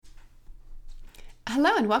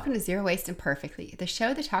Hello and welcome to Zero Waste Imperfectly, the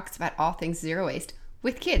show that talks about all things zero waste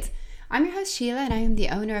with kids. I'm your host Sheila and I am the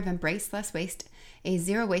owner of Embrace Less Waste, a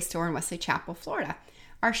zero waste store in Wesley Chapel, Florida.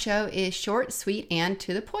 Our show is short, sweet, and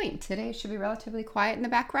to the point. Today it should be relatively quiet in the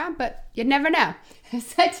background, but you never know.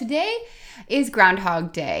 So today is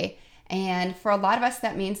Groundhog Day, and for a lot of us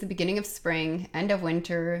that means the beginning of spring, end of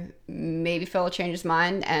winter. Maybe Phil will change his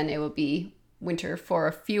mind and it will be winter for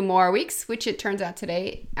a few more weeks, which it turns out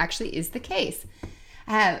today actually is the case.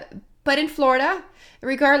 But in Florida,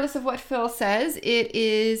 regardless of what Phil says, it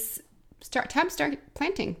is time to start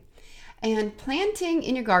planting. And planting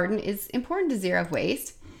in your garden is important to zero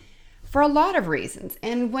waste for a lot of reasons.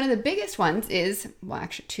 And one of the biggest ones is, well,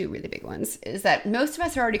 actually two really big ones, is that most of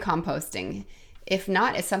us are already composting. If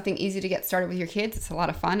not, it's something easy to get started with your kids. It's a lot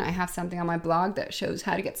of fun. I have something on my blog that shows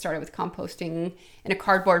how to get started with composting in a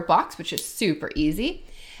cardboard box, which is super easy.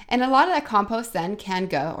 And a lot of that compost then can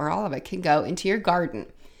go, or all of it can go into your garden.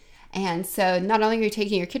 And so not only are you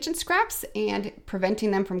taking your kitchen scraps and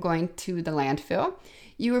preventing them from going to the landfill,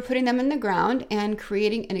 you are putting them in the ground and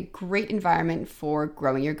creating a great environment for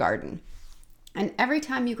growing your garden. And every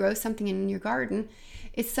time you grow something in your garden,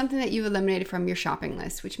 it's something that you've eliminated from your shopping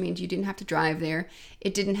list, which means you didn't have to drive there.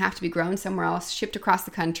 It didn't have to be grown somewhere else, shipped across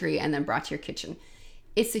the country, and then brought to your kitchen.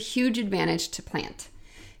 It's a huge advantage to plant.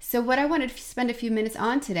 So what I wanted to spend a few minutes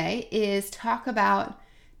on today is talk about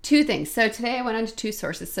two things. So today I went on to two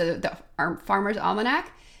sources. So our Farmer's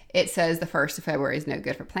Almanac, it says the 1st of February is no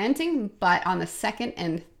good for planting, but on the 2nd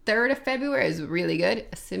and 3rd of February is really good,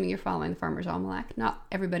 assuming you're following the Farmer's Almanac. Not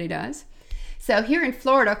everybody does. So here in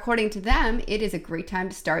Florida, according to them, it is a great time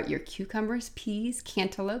to start your cucumbers, peas,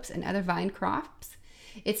 cantaloupes, and other vine crops.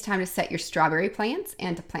 It's time to set your strawberry plants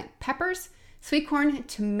and to plant peppers, sweet corn,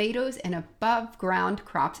 tomatoes, and above ground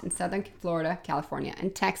crops in Southern Florida, California,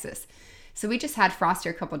 and Texas. So we just had frost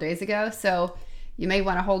here a couple days ago, so you may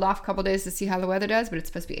want to hold off a couple days to see how the weather does, but it's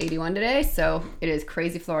supposed to be 81 today, so it is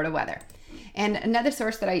crazy Florida weather. And another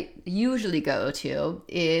source that I usually go to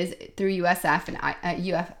is through USF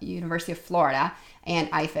and University of Florida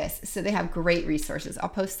and IFAS. So they have great resources. I'll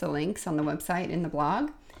post the links on the website in the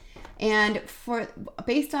blog. And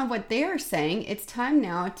based on what they're saying, it's time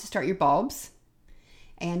now to start your bulbs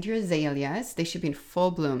and your azaleas. They should be in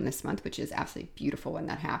full bloom this month, which is absolutely beautiful when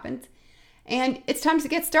that happens. And it's time to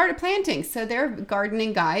get started planting. So their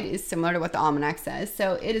gardening guide is similar to what the Almanac says.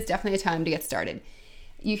 So it is definitely a time to get started.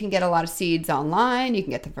 You can get a lot of seeds online. You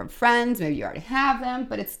can get them from friends. Maybe you already have them,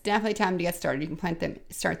 but it's definitely time to get started. You can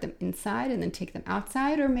start them inside and then take them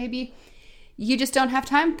outside, or maybe you just don't have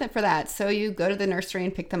time for that. So you go to the nursery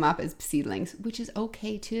and pick them up as seedlings, which is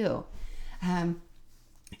okay too.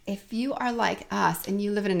 If you are like us and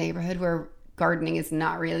you live in a neighborhood where gardening is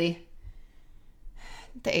not really,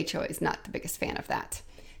 the HOA is not the biggest fan of that.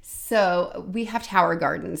 So we have tower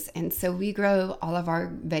gardens, and so we grow all of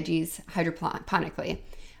our veggies hydroponically.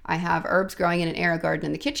 I have herbs growing in an air garden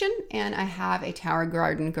in the kitchen, and I have a tower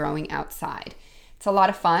garden growing outside. It's a lot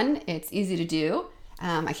of fun. It's easy to do.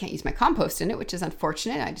 I can't use my compost in it, which is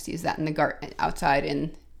unfortunate. I just use that in the garden outside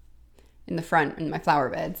in the front in my flower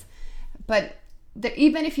beds. But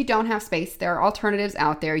even if you don't have space, there are alternatives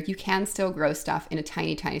out there. You can still grow stuff in a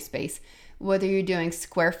tiny, tiny space. Whether you're doing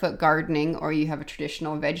square foot gardening or you have a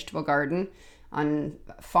traditional vegetable garden on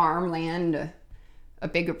farmland, a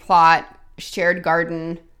bigger plot, shared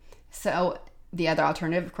garden. So the other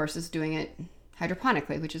alternative, of course, is doing it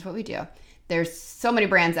hydroponically, which is what we do. There's so many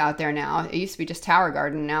brands out there now. It used to be just Tower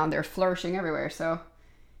Garden. Now they're flourishing everywhere. So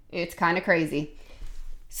it's kind of crazy.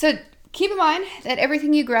 So keep in mind that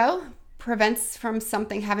everything you grow prevents from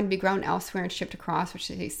something having to be grown elsewhere and shipped across,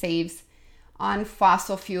 which saves on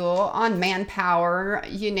fossil fuel, on manpower,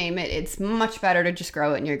 you name it. It's much better to just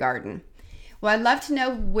grow it in your garden. Well, I'd love to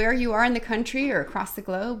know where you are in the country or across the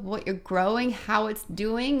globe, what you're growing, how it's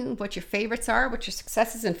doing, what your favorites are, what your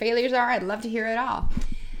successes and failures are. I'd love to hear it all.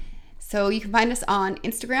 So you can find us on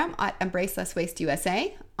Instagram at Embrace Less Waste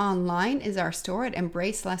USA. Online is our store at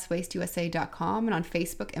embracelesswasteusa.com, and on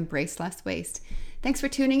Facebook, Embrace Less Waste. Thanks for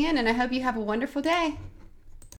tuning in, and I hope you have a wonderful day.